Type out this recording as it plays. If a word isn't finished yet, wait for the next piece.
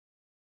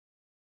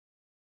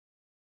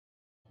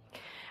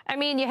I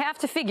mean, you have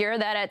to figure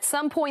that at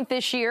some point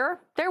this year,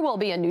 there will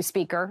be a new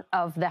Speaker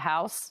of the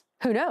House.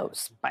 Who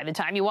knows? By the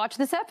time you watch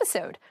this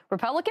episode,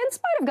 Republicans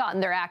might have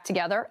gotten their act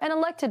together and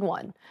elected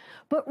one.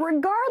 But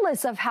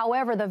regardless of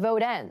however the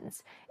vote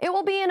ends, it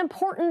will be an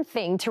important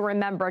thing to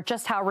remember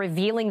just how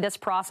revealing this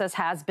process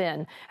has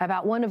been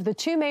about one of the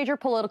two major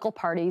political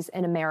parties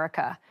in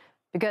America.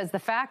 Because the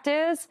fact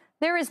is,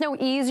 there is no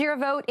easier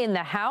vote in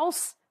the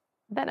House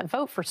than a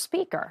vote for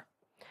Speaker.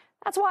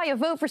 That's why a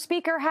vote for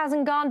Speaker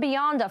hasn't gone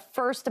beyond a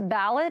first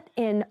ballot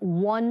in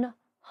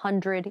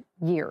 100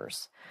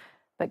 years.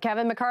 But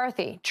Kevin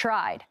McCarthy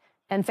tried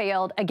and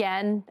failed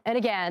again and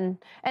again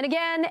and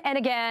again and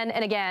again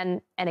and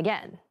again and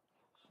again,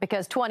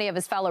 because 20 of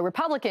his fellow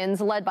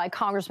Republicans, led by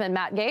Congressman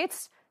Matt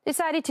Gaetz,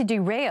 decided to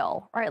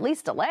derail, or at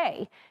least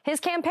delay, his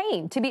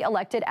campaign to be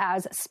elected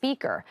as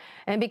Speaker.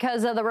 And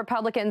because of the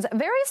Republicans'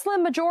 very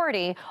slim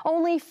majority,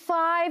 only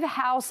 5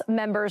 House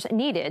members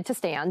needed to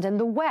stand in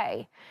the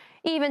way.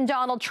 Even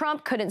Donald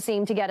Trump couldn't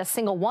seem to get a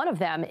single one of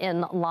them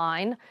in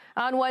line.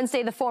 On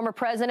Wednesday, the former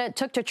president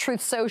took to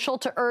Truth Social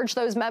to urge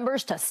those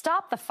members to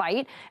stop the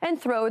fight and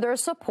throw their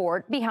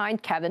support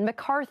behind Kevin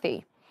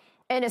McCarthy.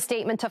 In a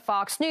statement to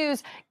Fox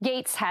News,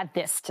 Gaetz had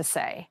this to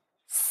say: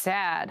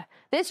 "Sad.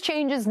 This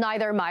changes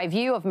neither my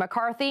view of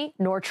McCarthy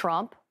nor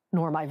Trump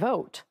nor my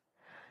vote."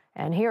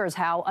 And here's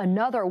how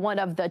another one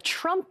of the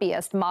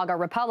Trumpiest MAGA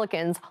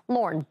Republicans,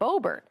 Lauren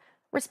Boebert,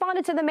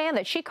 responded to the man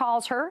that she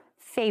calls her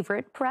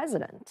favorite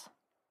president.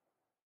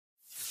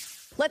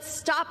 Let's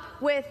stop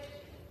with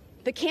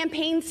the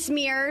campaign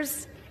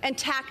smears and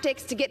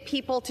tactics to get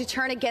people to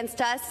turn against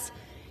us.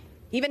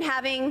 Even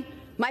having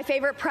my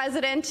favorite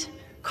president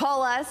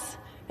call us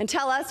and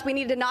tell us we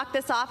need to knock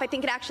this off, I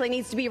think it actually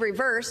needs to be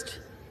reversed.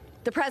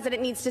 The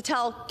president needs to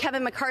tell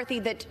Kevin McCarthy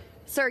that,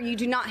 sir, you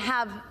do not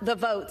have the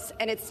votes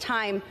and it's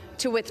time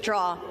to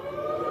withdraw.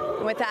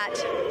 And with that,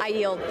 I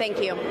yield.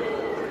 Thank you.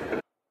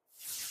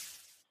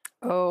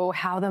 Oh,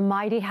 how the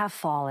mighty have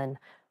fallen.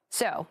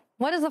 So,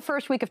 what has the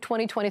first week of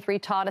 2023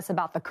 taught us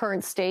about the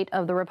current state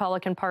of the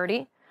Republican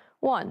Party?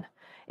 1,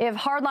 if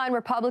hardline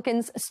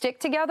Republicans stick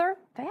together,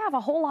 they have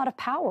a whole lot of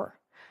power.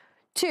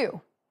 2,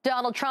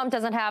 Donald Trump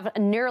doesn't have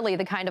nearly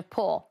the kind of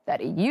pull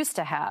that he used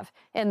to have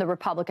in the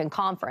Republican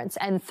conference.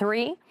 And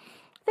 3,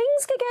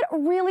 things could get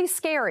really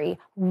scary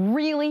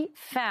really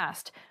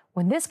fast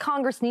when this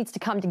Congress needs to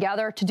come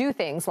together to do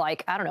things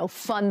like, I don't know,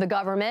 fund the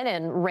government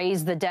and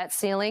raise the debt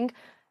ceiling,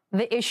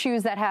 the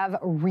issues that have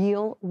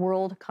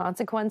real-world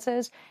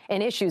consequences,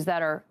 and issues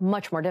that are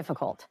much more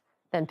difficult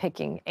than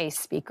picking a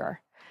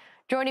speaker.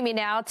 Joining me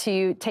now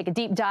to take a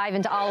deep dive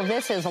into all of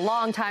this is a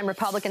longtime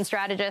Republican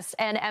strategist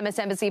and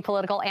MSNBC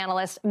political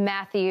analyst,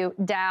 Matthew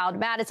Dowd.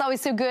 Matt, it's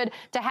always so good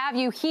to have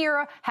you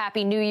here.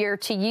 Happy New Year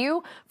to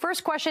you.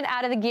 First question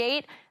out of the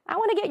gate. I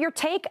want to get your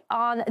take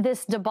on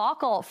this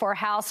debacle for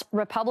House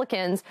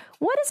Republicans.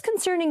 What is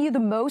concerning you the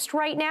most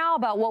right now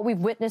about what we've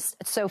witnessed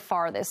so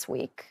far this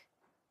week?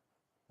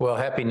 Well,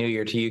 Happy New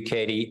Year to you,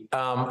 Katie.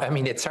 I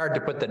mean, it's hard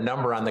to put the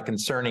number on the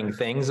concerning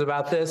things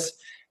about this.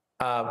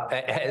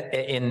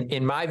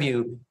 In my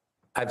view,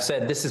 I've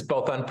said this is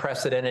both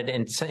unprecedented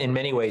and in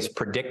many ways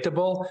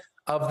predictable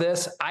of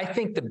this. I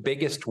think the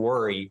biggest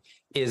worry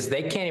is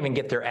they can't even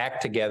get their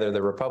act together,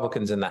 the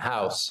Republicans in the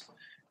House,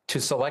 to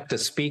select a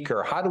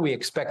speaker. How do we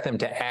expect them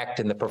to act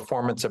in the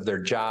performance of their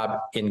job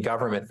in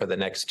government for the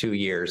next 2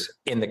 years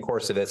in the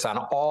course of this on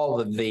all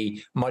of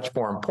the much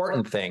more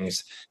important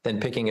things than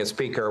picking a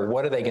speaker?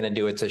 What are they going to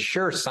do? It's a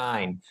sure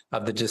sign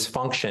of the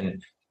dysfunction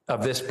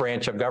of this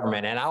branch of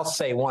government. And I'll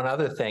say one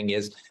other thing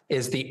is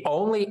the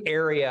only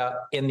area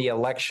in the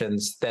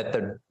elections that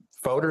the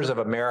voters of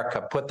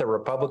America put the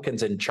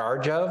Republicans in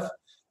charge of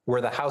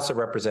were the House of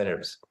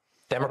Representatives.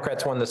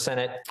 Democrats won the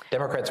Senate,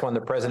 Democrats won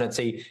the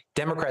presidency,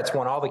 Democrats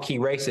won all the key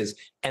races.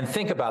 And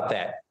think about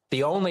that.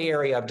 The only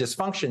area of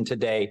dysfunction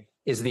today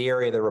is the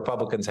area the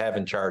Republicans have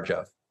in charge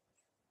of.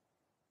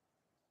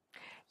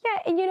 Yeah,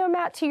 and you know,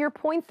 Matt, to your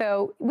point,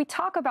 though, we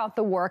talk about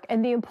the work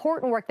and the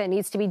important work that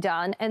needs to be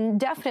done. And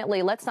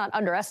definitely, let's not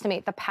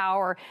underestimate the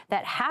power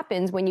that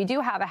happens when you do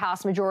have a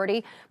House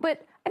majority.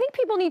 But I think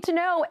people need to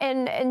know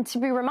and to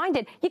be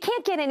reminded, you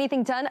can't get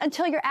anything done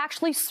until you're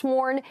actually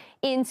sworn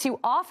into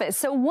office.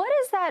 So what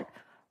does that,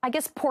 I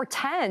guess,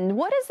 portend?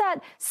 What does that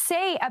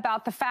say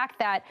about the fact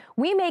that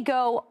we may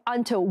go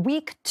onto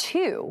week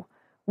 2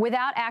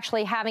 without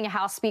actually having a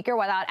House Speaker,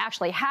 without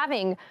actually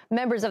having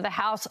members of the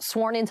House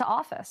sworn into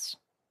office?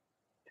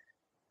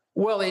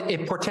 Well,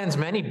 it portends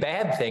many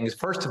bad things.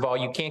 First of all,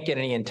 you can't get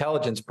any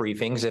intelligence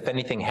briefings. If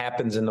anything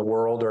happens in the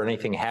world or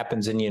anything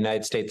happens in the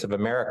United States of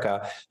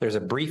America, there's a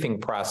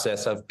briefing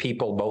process of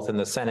people both in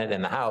the Senate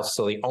and the House.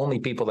 So the only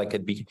people that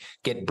could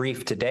get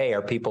briefed today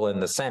are people in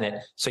the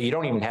Senate. So you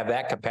don't even have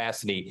that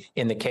capacity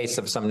in the case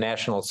of some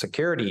national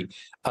security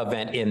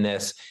event in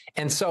this.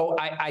 And so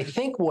I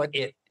think what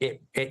it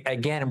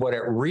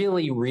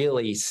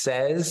really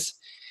says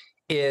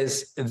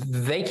is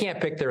they can't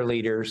pick their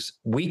leaders.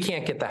 We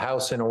can't get the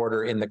House in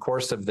order in the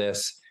course of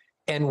this.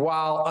 And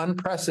while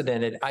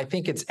unprecedented, I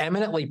think it's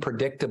eminently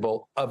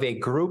predictable of a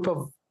group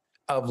of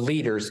of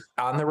leaders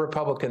on the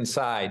Republican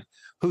side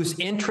whose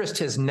interest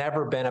has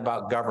never been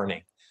about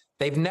governing.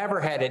 They've never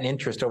had an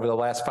interest over the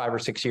last 5 or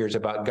 6 years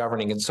about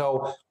governing. And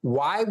so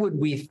why would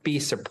we be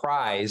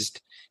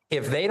surprised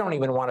if they don't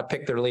even want to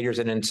pick their leaders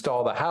and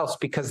install the House?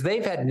 Because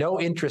they've had no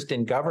interest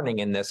in governing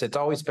in this. It's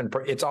always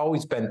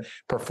been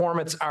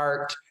performance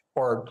art,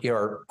 or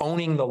you're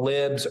owning the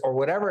libs, or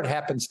whatever it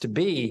happens to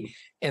be.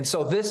 And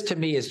so this, to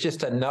me, is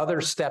just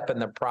another step in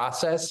the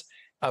process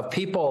of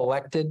people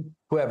elected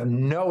who have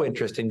no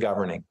interest in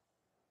governing.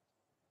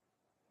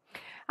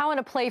 I want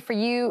to play for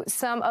you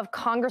some of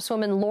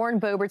Congresswoman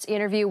Lauren Boebert's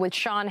interview with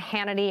Sean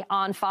Hannity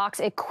on Fox.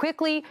 It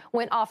quickly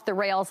went off the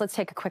rails. Let's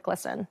take a quick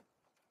listen.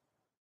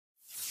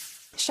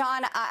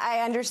 Sean,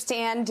 I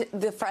understand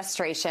the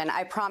frustration,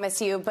 I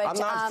promise you, but I'm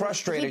not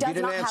frustrated. You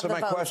didn't answer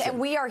my question. And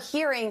we are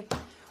hearing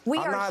from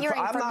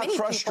many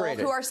people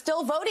who are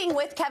still voting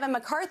with Kevin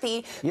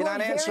McCarthy, who are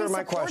very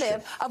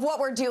supportive of what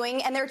we're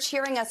doing, and they're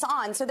cheering us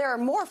on. So there are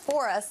more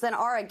for us than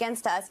are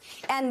against us,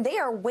 and they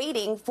are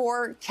waiting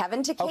for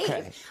Kevin to cave.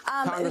 Okay.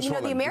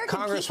 The American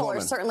people are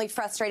certainly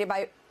frustrated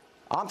by...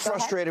 I'm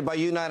frustrated by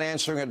you not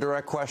answering a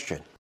direct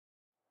question.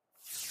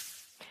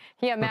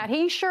 Yeah, Matt,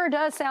 he sure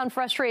does sound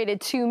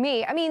frustrated to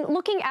me. I mean,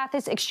 looking at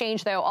this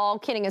exchange, though, all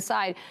kidding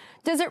aside,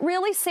 does it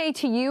really say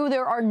to you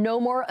there are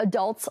no more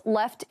adults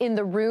left in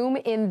the room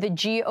in the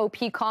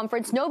GOP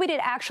conference? Nobody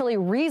to actually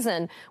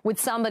reason with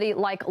somebody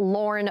like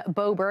Lauren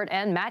Boebert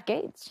and Matt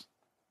Gaetz.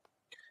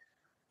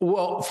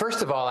 Well,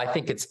 first of all, I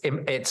think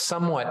it's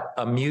somewhat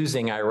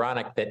amusing,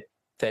 ironic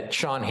that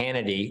Sean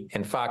Hannity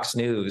and Fox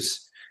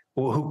News,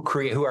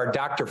 who are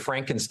Dr.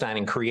 Frankenstein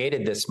and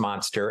created this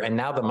monster, and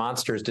now the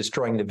monster is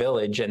destroying the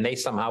village, and they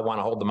somehow want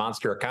to hold the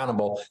monster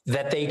accountable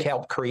that they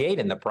helped create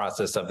in the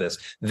process of this.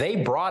 They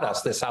brought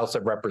us this House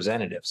of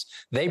Representatives.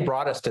 They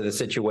brought us to the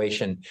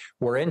situation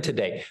we're in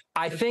today.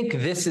 I think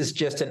this is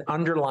just an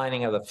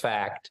underlining of the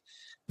fact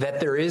that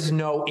there is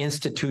no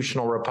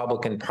institutional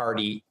Republican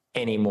Party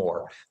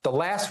anymore. The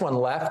last one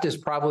left is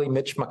probably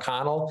Mitch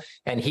McConnell,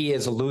 and he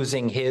is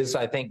losing his,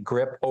 I think,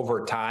 grip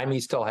over time. He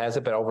still has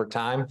it, but over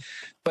time.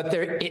 But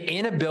their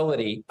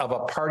inability of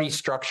a party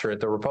structure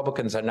that the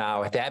Republicans are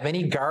now to have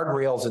any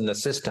guardrails in the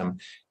system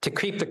to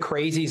keep the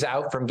crazies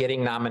out from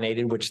getting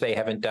nominated, which they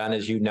haven't done,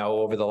 as you know,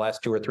 over the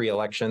last 2 or 3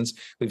 elections.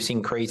 We've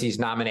seen crazies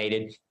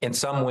nominated, and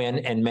some win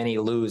and many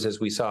lose,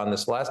 as we saw in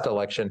this last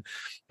election.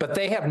 But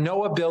they have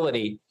no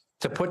ability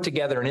to put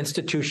together an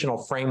institutional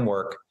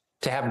framework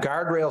to have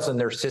guardrails in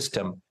their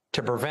system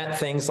to prevent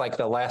things like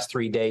the last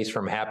 3 days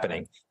from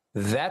happening.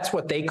 That's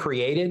what they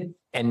created,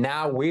 and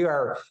now we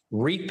are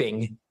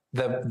reaping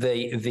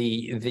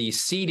the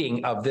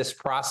seeding of this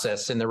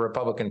process in the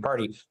Republican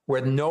Party,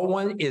 where no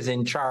one is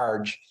in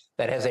charge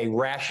that has a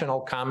rational,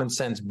 common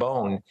sense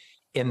bone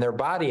in their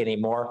body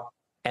anymore,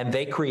 and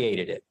they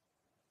created it.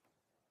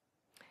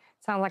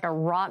 Sounds like a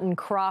rotten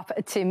crop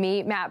to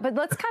me, Matt. But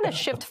let's kind of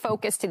shift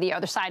focus to the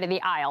other side of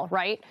the aisle,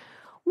 right?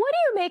 What do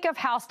you make of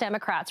House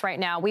Democrats right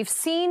now? We've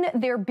seen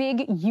their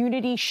big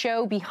unity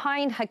show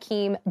behind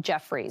Hakeem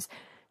Jeffries.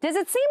 Does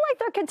it seem like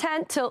they're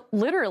content to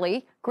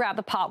literally grab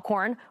the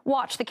popcorn,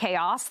 watch the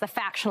chaos, the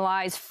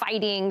factionalized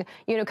fighting,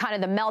 kind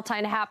of the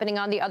meltdown happening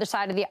on the other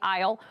side of the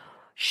aisle?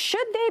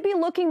 Should they be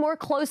looking more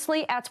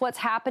closely at what's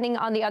happening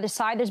on the other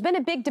side? There's been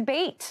a big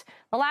debate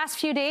the last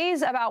few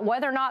days about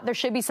whether or not there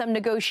should be some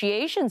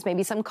negotiations,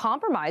 maybe some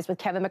compromise with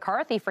Kevin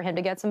McCarthy for him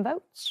to get some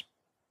votes.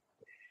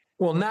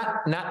 Well,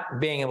 not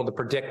being able to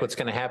predict what's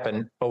going to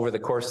happen over the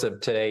course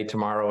of today,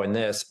 tomorrow, and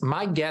this,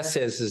 my guess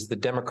is the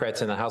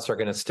Democrats in the House are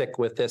going to stick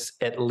with this,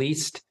 at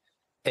least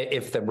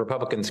if the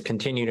Republicans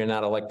continue to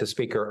not elect a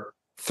speaker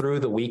through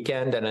the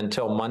weekend and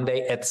until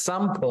Monday. At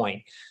some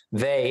point,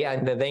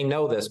 they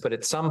know this, but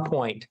at some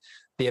point,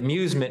 the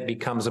amusement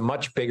becomes a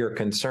much bigger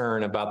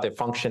concern about the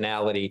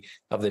functionality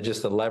of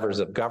the levers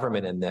of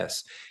government in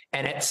this.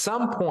 And at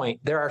some point,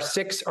 there are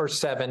 6 or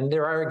 7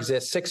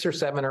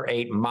 or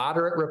 8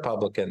 moderate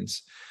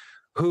Republicans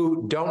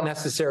who don't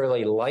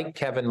necessarily like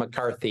Kevin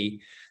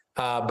McCarthy,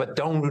 but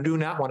do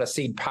not want to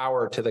cede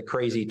power to the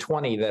crazy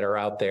 20 that are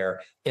out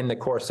there in the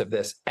course of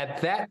this. At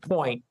that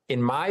point,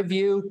 in my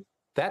view,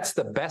 that's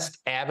the best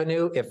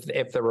avenue.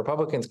 If the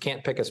Republicans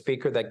can't pick a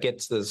speaker that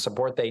gets the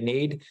support they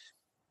need,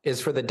 is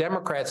for the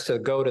Democrats to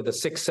go to the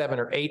 6, 7,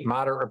 or 8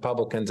 moderate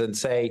Republicans and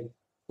say,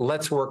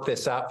 let's work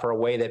this out for a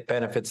way that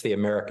benefits the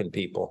American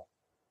people.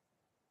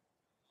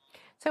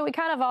 So we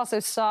kind of also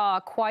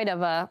saw quite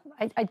of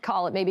I'd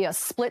call it maybe a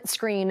split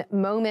screen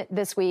moment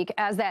this week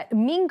as that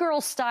Mean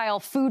Girls style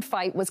food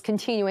fight was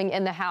continuing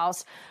in the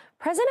House.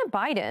 President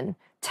Biden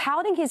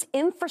touting his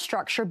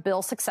infrastructure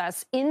bill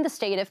success in the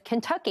state of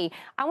Kentucky.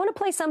 I want to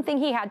play something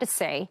he had to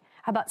say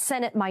about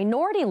Senate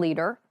Minority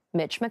Leader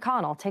Mitch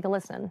McConnell. Take a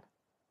listen.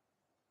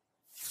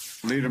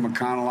 Leader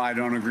McConnell, I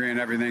don't agree on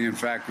everything. In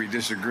fact, we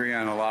disagree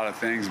on a lot of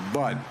things.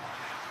 But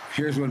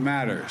here's what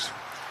matters.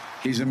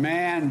 He's a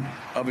man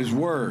of his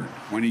word.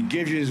 When he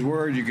gives you his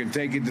word, you can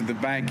take it to the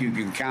bank, you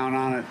can count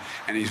on it,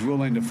 and he's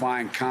willing to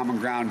find common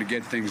ground to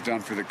get things done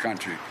for the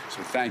country.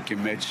 So thank you,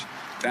 Mitch.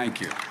 Thank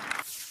you.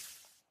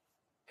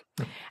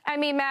 I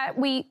mean, Matt,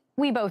 we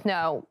we both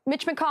know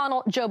Mitch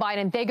McConnell, Joe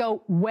Biden, they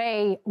go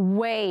way,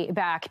 way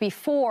back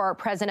before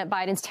President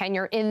Biden's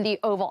tenure in the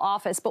Oval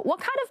Office. But what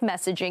kind of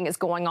messaging is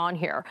going on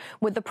here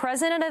with the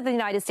president of the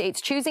United States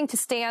choosing to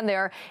stand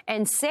there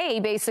and say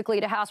basically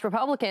to House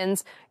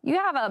Republicans, you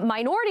have a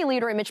minority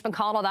leader in Mitch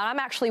McConnell that I'm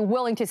actually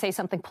willing to say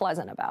something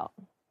pleasant about?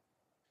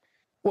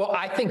 Well,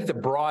 I think the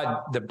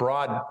broad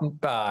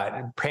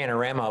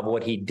panorama of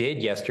what he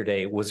did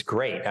yesterday was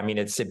great. I mean,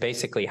 it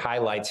basically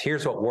highlights,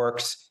 here's what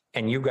works,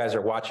 and you guys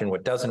are watching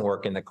what doesn't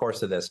work in the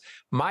course of this.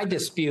 My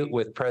dispute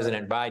with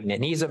President Biden,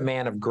 and he's a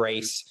man of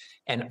grace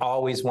and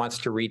always wants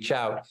to reach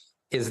out,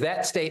 is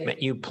that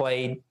statement you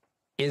played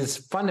is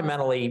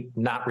fundamentally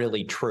not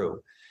really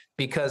true.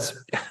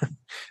 Because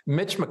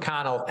Mitch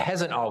McConnell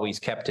hasn't always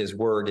kept his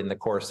word in the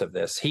course of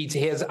this. He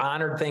has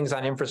honored things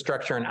on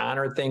infrastructure and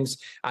honored things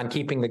on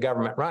keeping the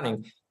government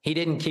running. He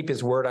didn't keep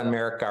his word on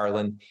Merrick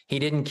Garland. He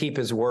didn't keep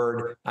his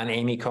word on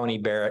Amy Coney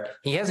Barrett.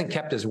 He hasn't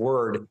kept his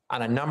word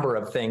on a number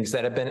of things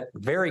that have been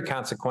very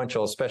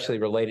consequential, especially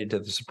related to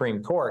the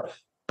Supreme Court.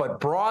 But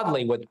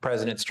broadly, what the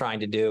president's trying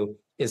to do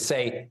is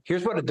say,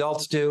 here's what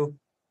adults do,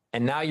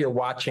 and now you're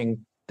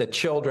watching the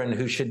children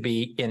who should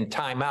be in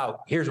timeout,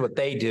 here's what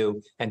they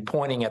do, and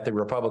pointing at the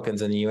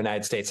Republicans in the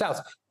United States House.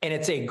 And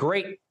it's a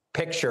great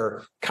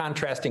picture,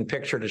 contrasting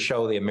picture to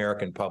show the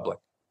American public.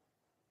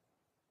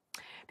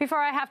 Before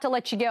I have to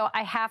let you go,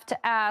 I have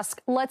to ask,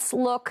 let's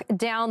look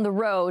down the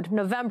road,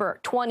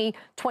 November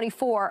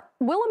 2024.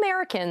 Will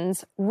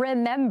Americans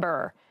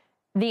remember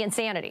the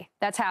insanity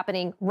that's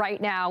happening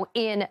right now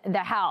in the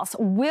House?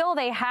 Will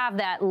they have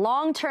that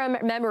long-term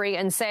memory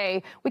and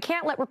say, we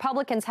can't let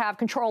Republicans have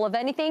control of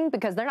anything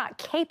because they're not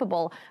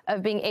capable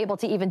of being able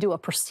to even do a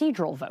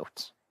procedural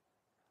vote?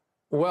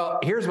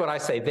 Well, here's what I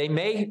say.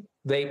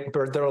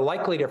 They're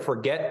likely to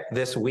forget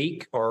this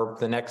week or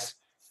the next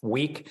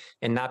week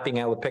and not being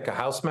able to pick a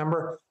House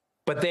member,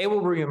 but they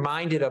will be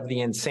reminded of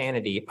the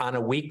insanity on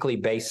a weekly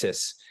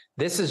basis.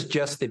 This is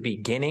just the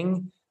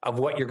beginning of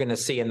what you're going to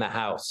see in the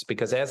House.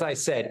 Because as I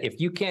said,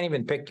 if you can't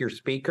even pick your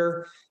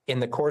speaker in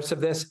the course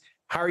of this,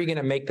 how are you going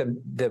to make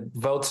the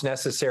votes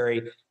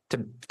necessary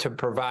to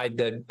provide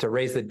to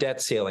raise the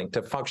debt ceiling,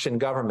 to function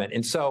government?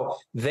 And so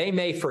they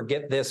may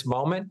forget this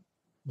moment,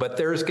 but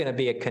there's going to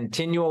be a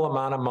continual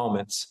amount of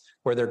moments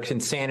where their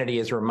insanity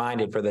is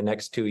reminded for the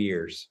next 2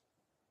 years.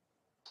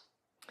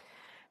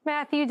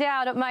 Matthew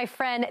Dowd, my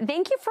friend,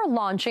 thank you for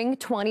launching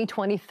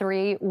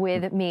 2023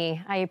 with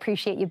me. I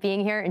appreciate you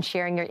being here and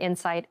sharing your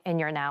insight and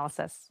your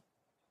analysis.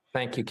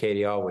 Thank you,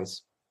 Katie,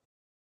 always.